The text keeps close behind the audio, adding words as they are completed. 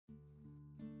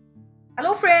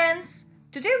Hello friends,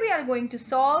 today we are going to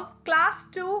solve class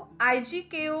 2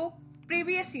 IGKO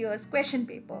previous year's question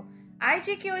paper.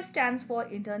 IGKO stands for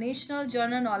International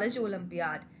General Knowledge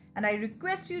Olympiad, and I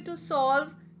request you to solve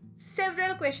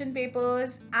several question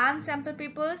papers and sample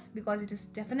papers because it is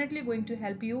definitely going to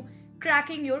help you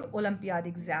cracking your Olympiad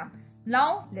exam.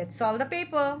 Now let's solve the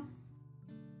paper.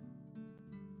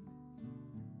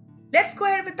 Let's go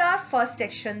ahead with our first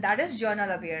section, that is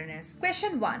journal awareness.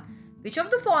 Question 1. Which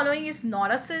of the following is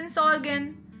not a sense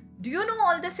organ? Do you know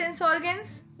all the sense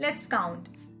organs? Let's count.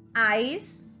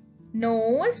 Eyes,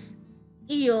 nose,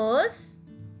 ears,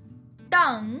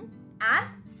 tongue and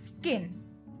skin.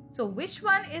 So which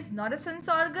one is not a sense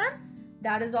organ?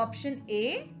 That is option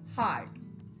A, heart.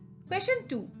 Question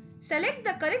 2. Select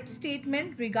the correct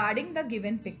statement regarding the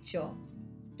given picture.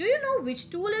 Do you know which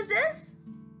tool is this?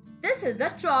 This is a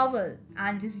trowel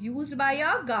and is used by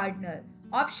a gardener.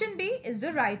 Option B is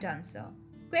the right answer.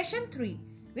 Question 3.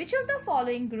 Which of the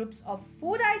following groups of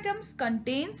food items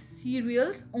contains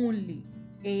cereals only?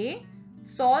 A.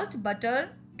 Salt, butter,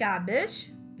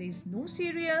 cabbage. There is no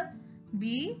cereal.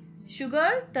 B.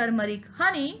 Sugar, turmeric,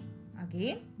 honey.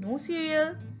 Again, no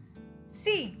cereal.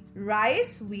 C.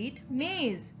 Rice, wheat,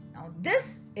 maize. Now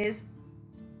this is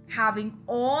having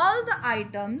all the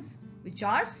items which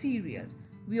are cereals.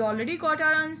 We already got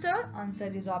our answer.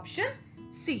 Answer is option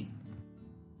C.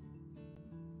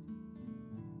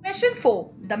 Question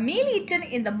 4. The meal eaten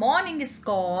in the morning is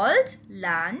called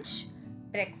lunch,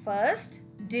 breakfast,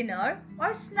 dinner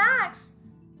or snacks.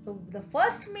 So the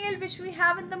first meal which we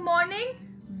have in the morning,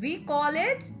 we call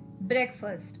it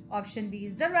breakfast. Option B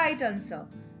is the right answer.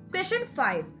 Question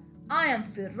 5. I am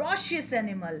ferocious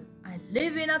animal. I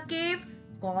live in a cave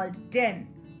called den.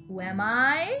 Who am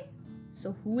I?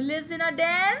 So who lives in a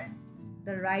den?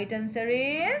 The right answer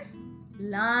is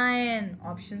lion.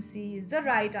 Option C is the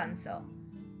right answer.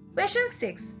 Question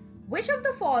 6. Which of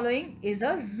the following is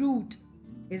a root?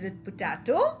 Is it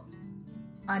potato,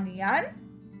 onion,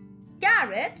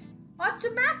 carrot or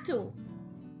tomato?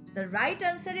 The right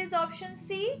answer is option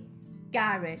C,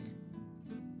 carrot.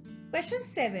 Question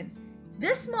 7.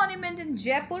 This monument in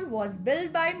Jaipur was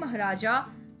built by Maharaja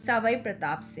Savai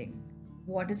Pratap Singh.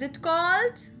 What is it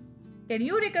called? Can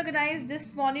you recognize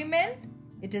this monument?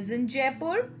 It is in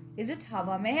Jaipur. Is it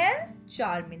Hawa Mahal,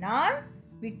 Charminar,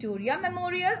 Victoria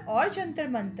Memorial or Jantar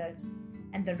Mantar?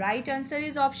 And the right answer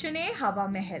is option A, Hawa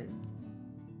Mahal.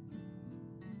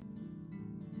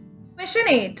 Question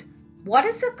 8. What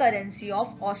is the currency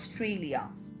of Australia?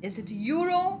 Is it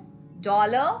euro,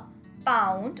 dollar,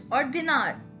 pound or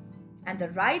dinar? And the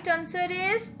right answer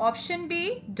is option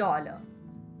B, dollar.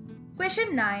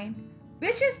 Question 9.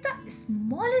 Which is the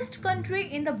smallest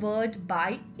country in the world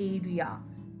by area?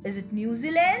 Is it New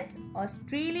Zealand,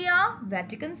 Australia,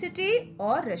 Vatican City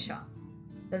or Russia?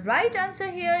 The right answer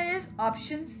here is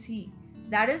option C,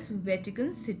 that is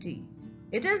Vatican City.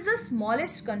 It is the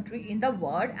smallest country in the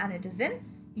world and it is in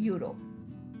Europe.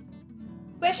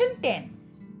 Question 10.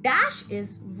 Dash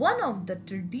is one of the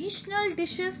traditional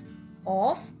dishes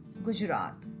of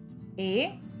Gujarat.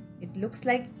 A. It looks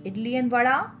like idli and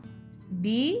vada.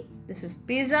 B. This is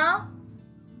pizza.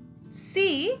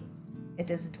 C.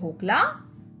 It is dhokla.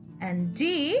 And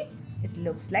D. It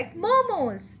looks like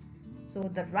momos. So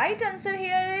the right answer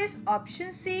here is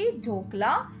option C,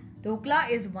 dhokla.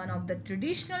 Dhokla is one of the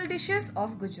traditional dishes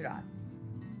of Gujarat.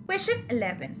 Question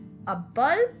 11. A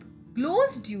bulb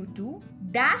glows due to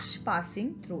dash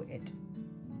passing through it.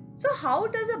 So how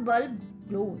does a bulb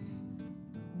glows?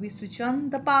 We switch on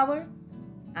the power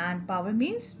and power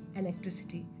means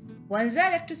electricity. Once the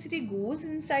electricity goes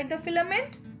inside the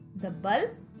filament, the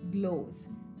bulb glows.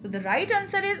 So the right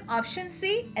answer is option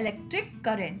C, electric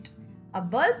current. A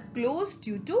bulb glows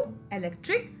due to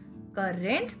electric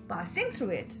current passing through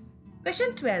it.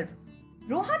 Question 12.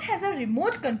 Rohan has a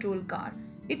remote control car.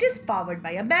 It is powered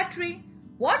by a battery.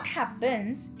 What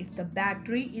happens if the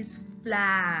battery is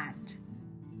flat?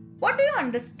 What do you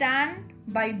understand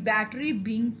by battery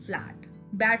being flat?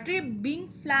 Battery being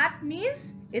flat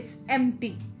means it's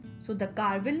empty. So the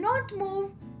car will not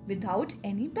move without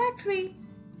any battery.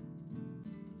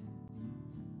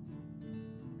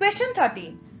 Question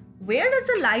 13. Where does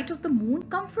the light of the moon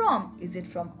come from? Is it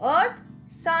from Earth,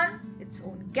 Sun, its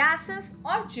own gases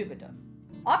or Jupiter?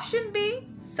 Option B,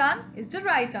 Sun is the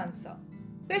right answer.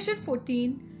 Question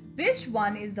 14. Which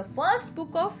one is the first book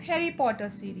of Harry Potter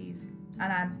series?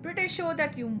 And I'm pretty sure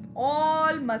that you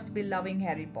all must be loving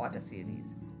Harry Potter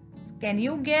series. So can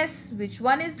you guess which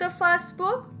one is the first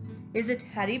book? Is it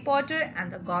Harry Potter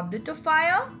and the Goblet of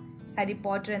Fire, Harry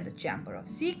Potter and the Chamber of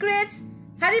Secrets,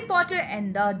 Harry Potter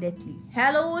and the Deathly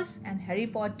Hallows, and Harry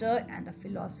Potter and the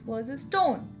Philosopher's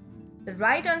Stone? The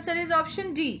right answer is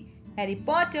option D. Harry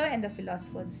Potter and the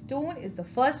Philosopher's Stone is the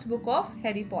first book of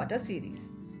Harry Potter series.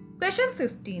 Question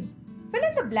 15. Fill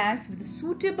in the blanks with a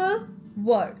suitable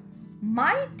word.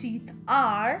 My teeth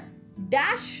are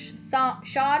dash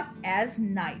sharp as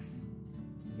knife.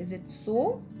 Is it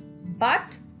so,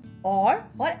 but, or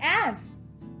as?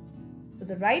 So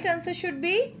the right answer should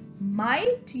be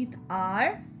my teeth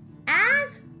are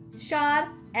as sharp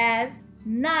as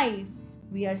knife.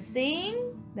 We are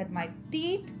saying that my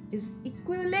teeth is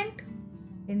equivalent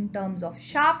in terms of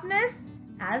sharpness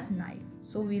as knife.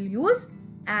 So we'll use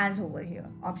as over here.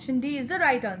 Option D is the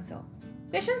right answer.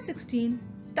 Question 16.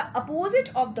 The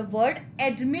opposite of the word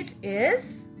admit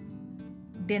is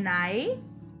deny,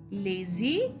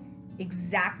 lazy,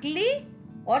 exactly,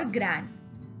 or grant.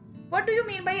 What do you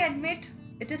mean by admit?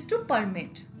 It is to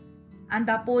permit. And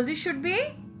the opposite should be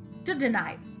to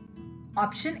deny.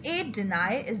 Option A,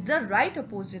 deny, is the right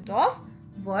opposite of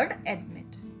word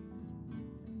admit.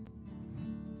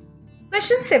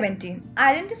 Question 17.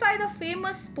 Identify the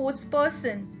famous sports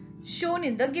person shown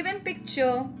in the given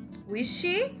picture. Who is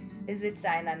she? Is it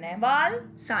Saina Nehwal,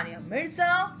 Sania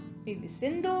Mirza, PV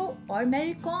Sindhu, or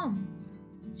Mary Kom?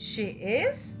 She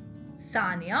is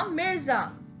Sania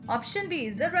Mirza. Option B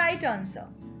is the right answer.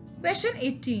 Question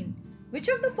 18. Which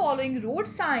of the following road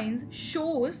signs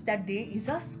shows that there is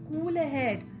a school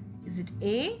ahead? Is it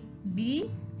A, B,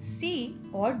 C,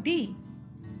 or D?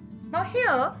 Now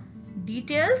here, D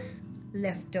tells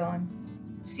left turn,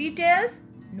 C tells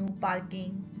no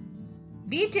parking,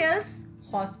 B tells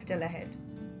hospital ahead,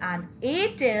 and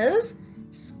A tells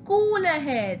school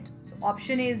ahead. So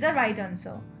option A is the right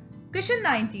answer. Question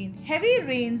 19. Heavy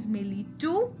rains may lead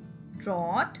to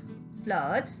drought,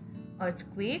 floods,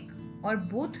 earthquake, or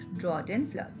both drought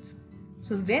and floods.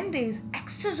 So when there is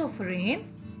excess of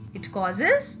rain, it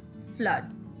causes flood.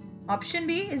 Option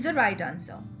B is the right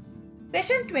answer.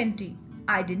 Question 20.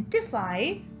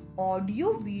 Identify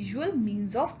audio-visual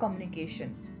means of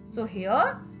communication. So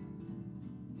here,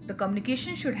 the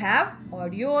communication should have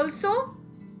audio also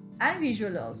and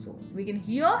visual also. We can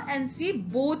hear and see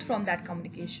both from that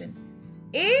communication.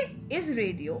 A is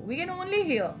radio. We can only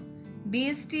hear. B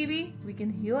is TV. We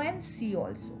can hear and see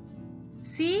also.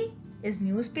 C is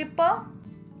newspaper.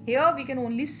 Here we can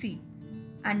only see.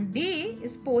 And D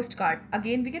is postcard.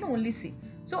 Again we can only see.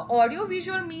 So audio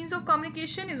visual means of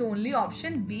communication is only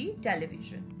option B,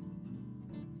 television.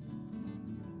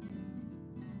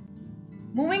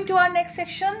 Moving to our next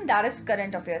section, that is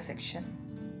current affairs section.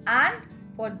 And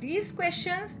for these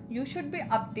questions you should be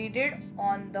updated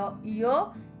on the year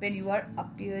when you are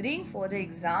appearing for the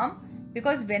exam,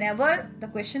 because whenever the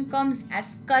question comes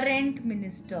as current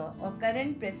minister or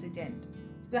current president,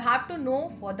 you have to know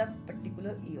for the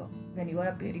particular year when you are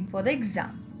appearing for the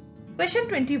exam. Question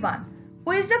 21.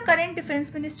 Who is the current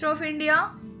defense minister of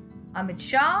India? Amit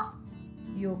Shah,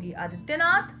 Yogi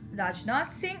Adityanath,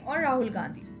 Rajnath Singh, or Rahul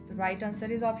Gandhi? The right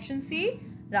answer is option C,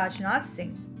 Rajnath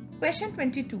Singh. Question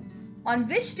 22. On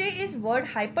which day is World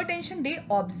Hypertension Day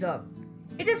observed?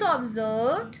 It is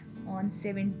observed on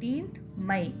 17th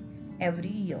May every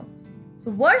year.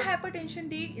 So World Hypertension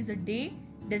Day is a day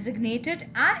designated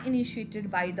and initiated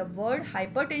by the World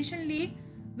Hypertension League,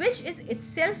 which is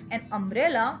itself an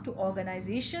umbrella to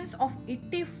organizations of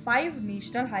 85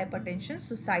 national hypertension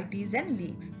societies and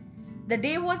leagues. The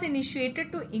day was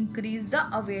initiated to increase the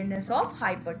awareness of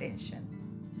hypertension.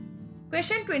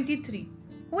 Question 23.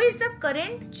 Who is the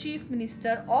current Chief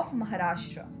Minister of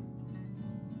Maharashtra?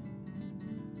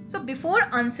 So before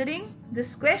answering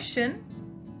this question,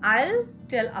 I'll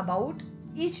tell about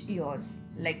each years,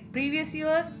 like previous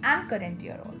years and current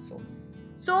year also.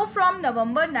 So from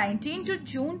November 19 to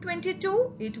June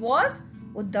 22, it was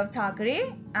Uddhav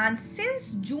Thackeray, and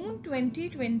since June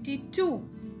 2022,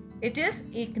 it is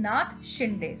Eknath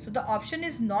Shinde. So the option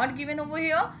is not given over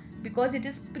here because it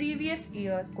is previous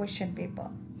year question paper.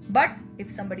 But if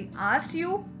somebody asks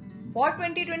you for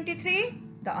 2023,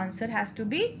 the answer has to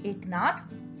be Eknath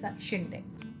Shinde.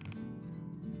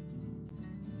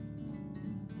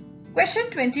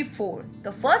 Question 24.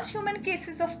 The first human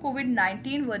cases of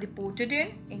COVID-19 were reported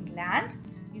in England,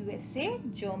 USA,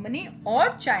 Germany,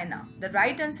 or China. The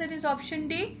right answer is option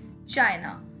D,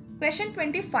 China. Question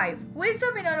 25. Who is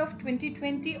the winner of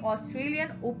 2020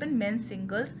 Australian Open Men's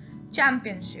Singles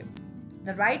Championship?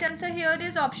 The right answer here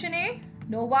is option A,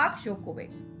 Novak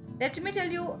Djokovic. Let me tell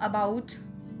you about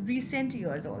recent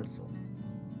years also.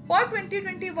 For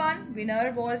 2021,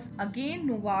 winner was again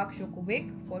Novak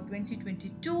Djokovic. For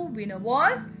 2022, winner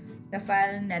was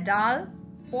Rafael Nadal.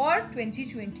 For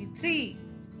 2023,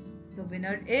 the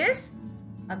winner is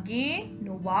again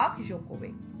Novak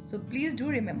Djokovic. So please do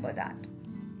remember that.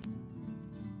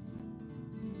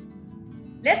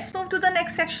 Let's move to the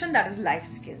next section, that is life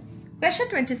skills. Question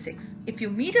 26. If you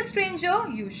meet a stranger,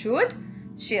 you should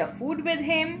share food with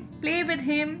him, play with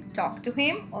him, talk to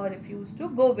him, or refuse to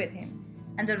go with him.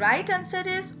 And the right answer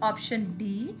is option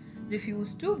D,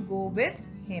 refuse to go with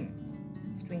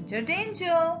him. Stranger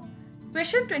danger.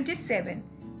 Question 27.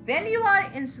 When you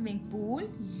are in swimming pool,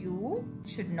 you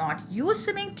should not use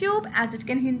swimming tube as it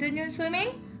can hinder your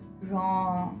swimming.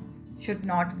 Wrong. Should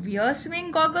not wear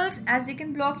swimming goggles as they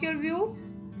can block your view.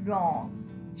 Wrong.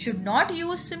 Should not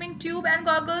use swimming tube and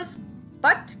goggles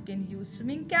but can use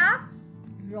swimming cap.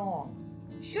 Wrong.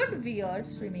 Should wear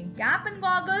swimming cap and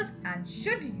goggles and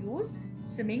should use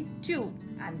swimming tube.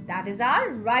 And that is our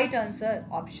right answer,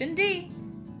 option D.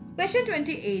 Question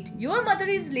 28. Your mother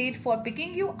is late for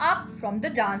picking you up from the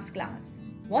dance class.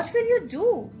 What will you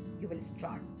do? You will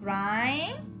start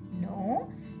crying?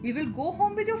 No. You will go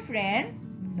home with your friend?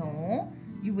 No.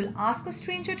 You will ask a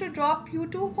stranger to drop you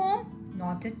to home?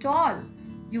 Not at all.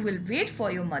 You will wait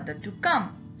for your mother to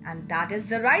come. And that is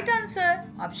the right answer.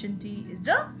 Option D is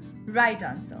the right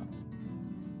answer.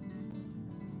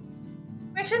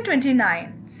 Question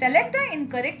 29. Select the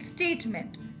incorrect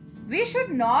statement. We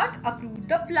should not uproot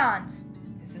the plants.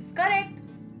 This is correct.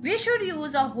 We should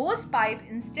use a hose pipe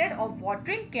instead of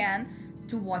watering can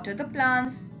to water the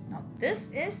plants. Now this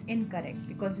is incorrect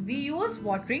because we use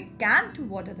watering can to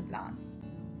water the plants.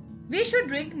 We should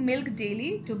drink milk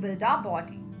daily to build our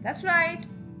body. That's right.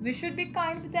 We should be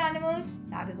kind with the animals.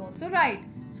 That is also right.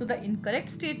 So the incorrect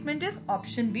statement is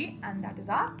option B and that is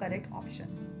our correct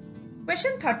option.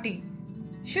 Question 30.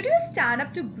 Should you stand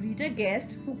up to greet a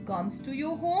guest who comes to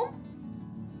your home?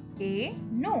 A.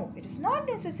 No, it is not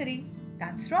necessary.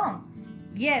 That's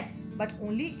wrong. Yes, but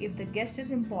only if the guest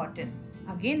is important.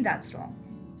 Again, that's wrong.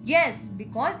 Yes,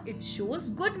 because it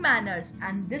shows good manners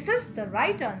and this is the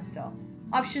right answer.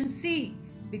 Option C,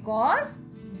 because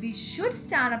we should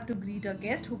stand up to greet a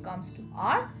guest who comes to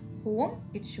our home.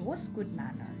 It shows good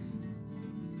manners.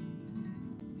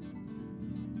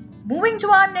 Moving to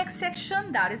our next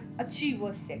section, that is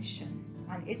Achievers section,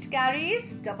 and it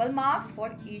carries double marks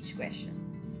for each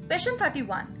question. Question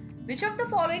 31. Which of the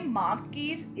following marked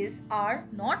keys are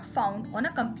not found on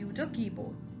a computer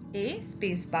keyboard? A.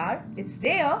 Spacebar, it's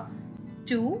there.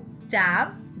 2.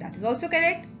 Tab, that is also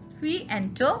correct. 3.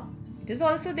 Enter, it is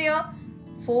also there.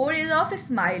 4 is of a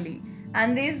smiley,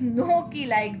 and there is no key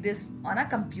like this on a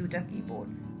computer keyboard.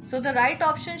 So the right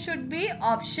option should be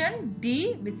option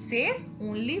D, which says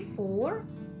only 4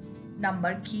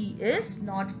 number key is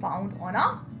not found on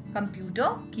a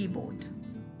computer keyboard.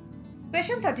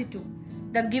 Question 32.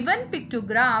 The given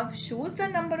pictograph shows the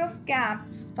number of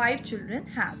caps 5 children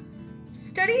have.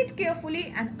 Study it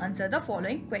carefully and answer the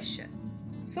following question.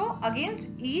 So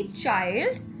against each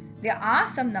child there are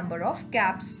some number of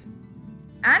caps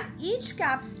and each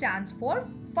cap stands for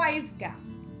 5 caps.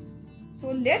 So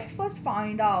let's first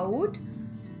find out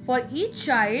for each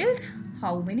child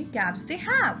how many caps they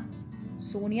have.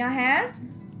 Sonia has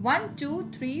 1, 2,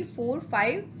 3, 4,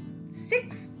 5,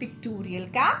 6 pictorial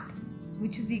cap,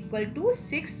 which is equal to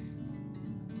 6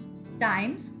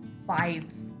 times 5.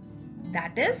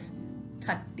 That is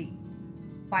 30.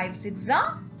 5 6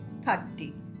 are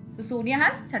 30. So Sonia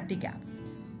has 30 caps.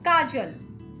 Kajal,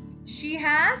 she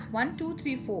has 1, 2,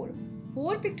 3, 4.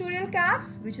 4 pictorial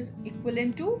caps, which is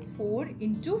equivalent to 4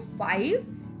 into 5,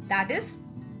 that is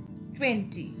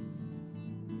 20.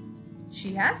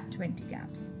 She has 20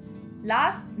 caps.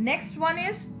 Next one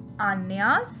is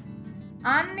Anya's.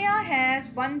 Anya has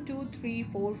 1, 2, 3,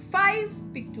 4, 5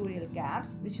 pictorial caps,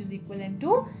 which is equivalent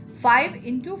to 5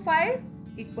 into 5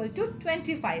 equal to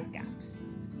 25 caps.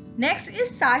 Next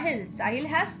is Sahil. Sahil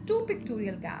has 2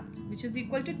 pictorial caps, which is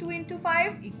equal to 2 into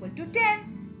 5 equal to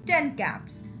 10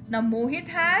 caps. Now Mohit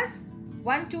has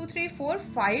 1, 2, 3, 4,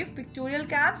 5 pictorial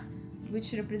caps,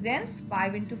 which represents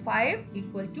 5 into 5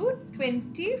 equal to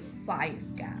 25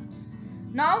 caps.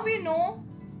 Now we know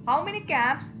how many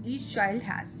caps each child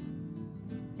has.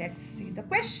 Let's see the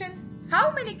question.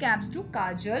 How many caps do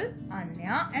Kajal,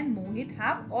 Anya and Mohit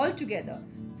have all together?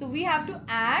 So we have to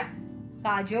add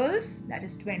Kajal's, that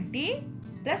is 20,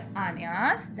 plus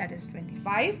Anya's, that is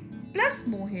 25, plus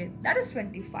Mohit, that is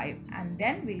 25, and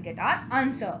then we'll get our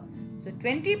answer. So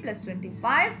 20 plus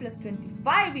 25 plus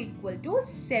 25 equal to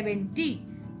 70.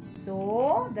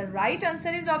 So the right answer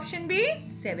is option B,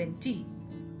 70.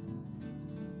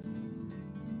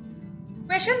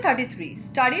 Question 33.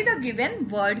 Study the given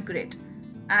word grid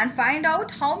and find out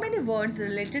how many words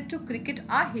related to cricket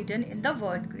are hidden in the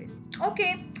word grid.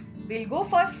 Okay, we'll go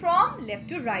first from left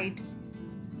to right.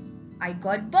 I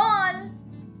got ball.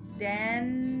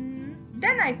 Then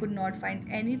I could not find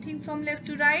anything from left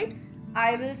to right.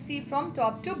 I will see from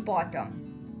top to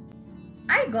bottom.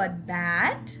 I got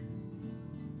bat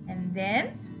and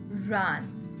then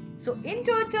run. So in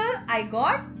total, I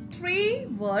got 3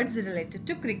 words related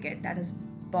to cricket. That is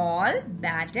ball,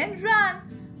 bat and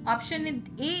run. Option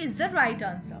A is the right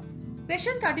answer.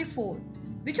 Question 34.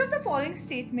 Which of the following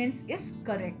statements is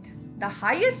correct? The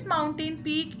highest mountain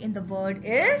peak in the world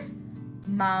is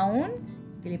Mount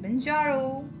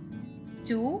Kilimanjaro.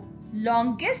 2.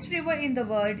 Longest river in the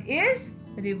world is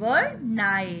River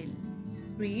Nile.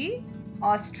 3.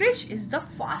 Ostrich is the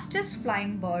fastest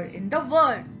flying bird in the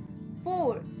world.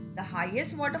 4. The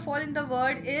highest waterfall in the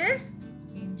world is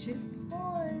Angel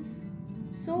Falls.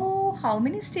 So, how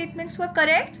many statements were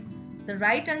correct? The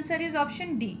right answer is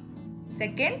option D.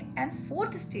 Second and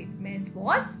fourth statement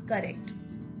was correct.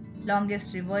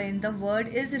 Longest river in the world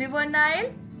is River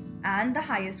Nile and the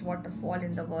highest waterfall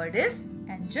in the world is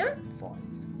Angel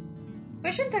Falls.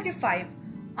 Question 35.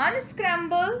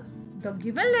 Unscramble the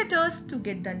given letters to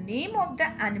get the name of the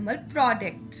animal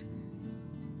product.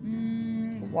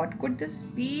 What could this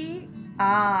be?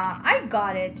 I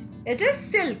got it. It is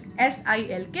silk.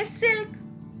 S-I-L-K, silk.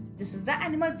 This is the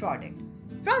animal product.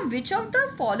 From which of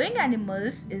the following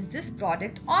animals is this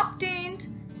product obtained?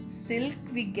 Silk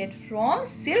we get from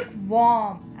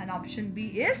silkworm and option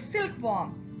B is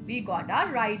silkworm. We got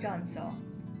our right answer.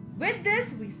 With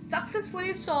this, we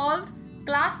successfully solved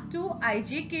Class 2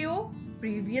 IGKO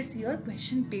previous year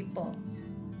question paper.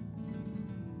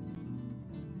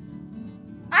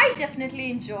 I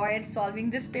definitely enjoyed solving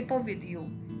this paper with you.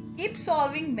 Keep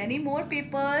solving many more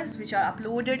papers which are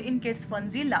uploaded in Kids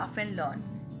Funzy Laugh and Learn.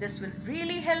 This will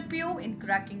really help you in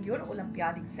cracking your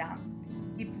Olympiad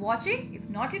exam. Keep watching. If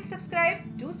not yet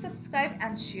subscribed, do subscribe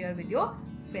and share with your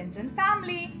friends and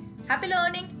family. Happy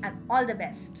learning and all the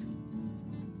best.